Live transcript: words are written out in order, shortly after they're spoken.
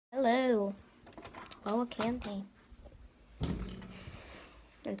Hello. Lola Candy.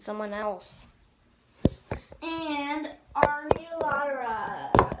 And someone else. And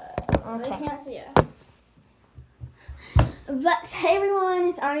Lottera. Okay. They can't see us. But hey everyone,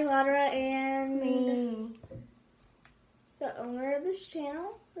 it's Lottera and Me. the owner of this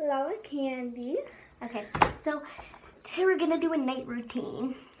channel, Lola Candy. Okay, so today we're gonna do a night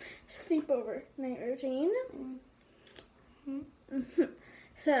routine. Sleepover night routine. Mm-hmm.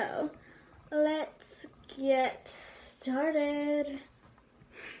 So, let's get started.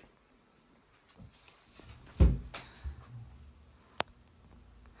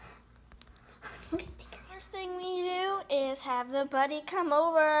 First thing we do is have the buddy come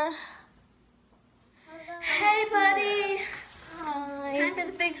over. Hey buddy! Hi. Time for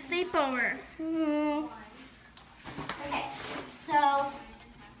the big sleepover. Okay, so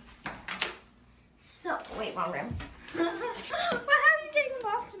wait, wrong room. Well, how are you getting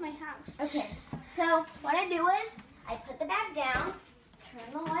lost in my house? Okay, so what I do is I put the bag down,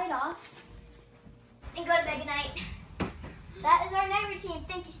 turn the light off, and go to bed. Good night. That is our night routine.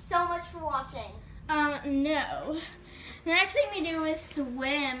 Thank you so much for watching. No. The next thing we do is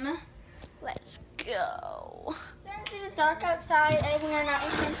swim. Let's go. Since it is dark outside and we are not in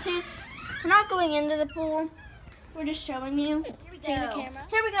swimsuits, we're not going into the pool. We're just showing you. Here we Take the go. camera.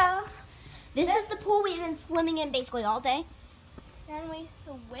 Here we go. This is the pool we've been swimming in basically all day. Then we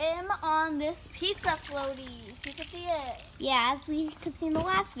swim on this pizza floaty. You can see it. Yeah, as we could see in the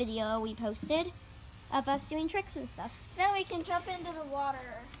last video we posted of us doing tricks and stuff. Then we can jump into the water.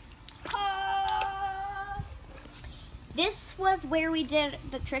 This was where we did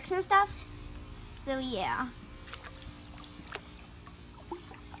the tricks and stuff. So yeah.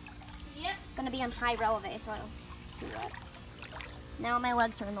 Yep. Gonna be on high releve, so I don't do that. Now my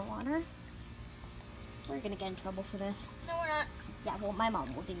legs are in the water. We're gonna get in trouble for this. No, we're not. Yeah, well, my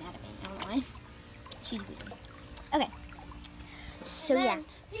mom will be mad at me. I don't know why. She's weird. Okay. So yeah.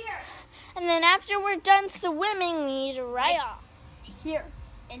 Here. And then after we're done swimming, we dry off. Here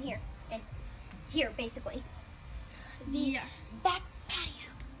and here and here, basically. The back patio.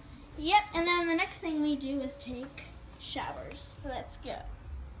 Yep, and then the next thing we do is take showers. Let's go.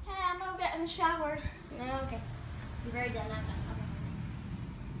 Hey, I'm gonna get in the shower. No, okay. You've already done that. Okay.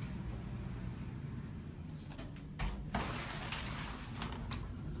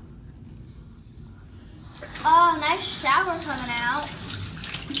 Oh, nice shower coming out.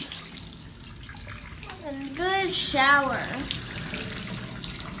 A good shower.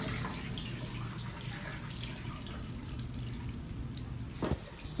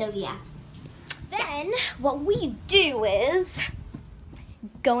 So yeah. Then what we do is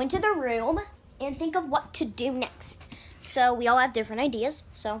go into the room and think of what to do next. So we all have different ideas.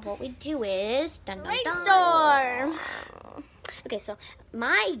 So what we do is Brainstorm. Okay, so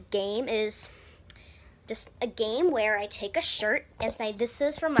my game is just a game where I take a shirt and say this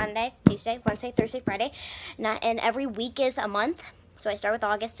is for Monday, Tuesday, Wednesday, Thursday, Friday. And every week is a month. So I start with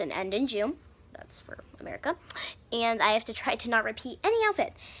August and end in June. That's for America. And I have to try to not repeat any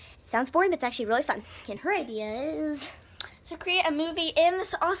outfit. It sounds boring, but it's actually really fun. And her idea is to create a movie in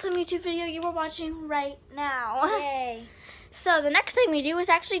this awesome YouTube video you were watching right now. yay. So the next thing we do is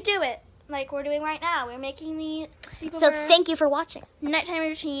actually do it, like we're doing right now. We're making the sleepover So thank you for watching. nighttime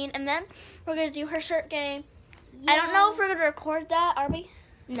routine, and then we're gonna do her shirt game. I don't know if we're gonna record that, are we?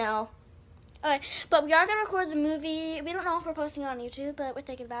 No. Okay, but we are gonna record the movie. We don't know if we're posting it on YouTube, but we're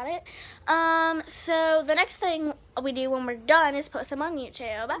thinking about it. So the next thing we do when we're done is post them on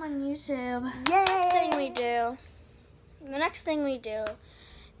YouTube. Yay. The next thing we do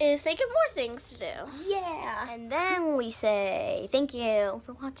is think of more things to do. Yeah. And then we say thank you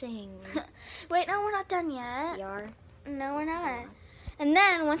for watching. Wait, no, we're not done yet. We are. No, we're not. And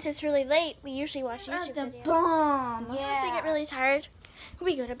then once it's really late, we usually watch YouTube the videos. bomb. Once we get really tired,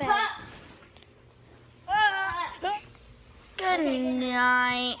 we go to bed. Good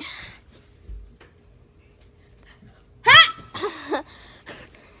night.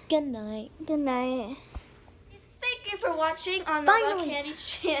 Good night. Good night. Thank you for watching on the Lola Finally. Candy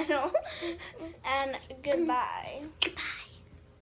channel. And goodbye. Goodbye.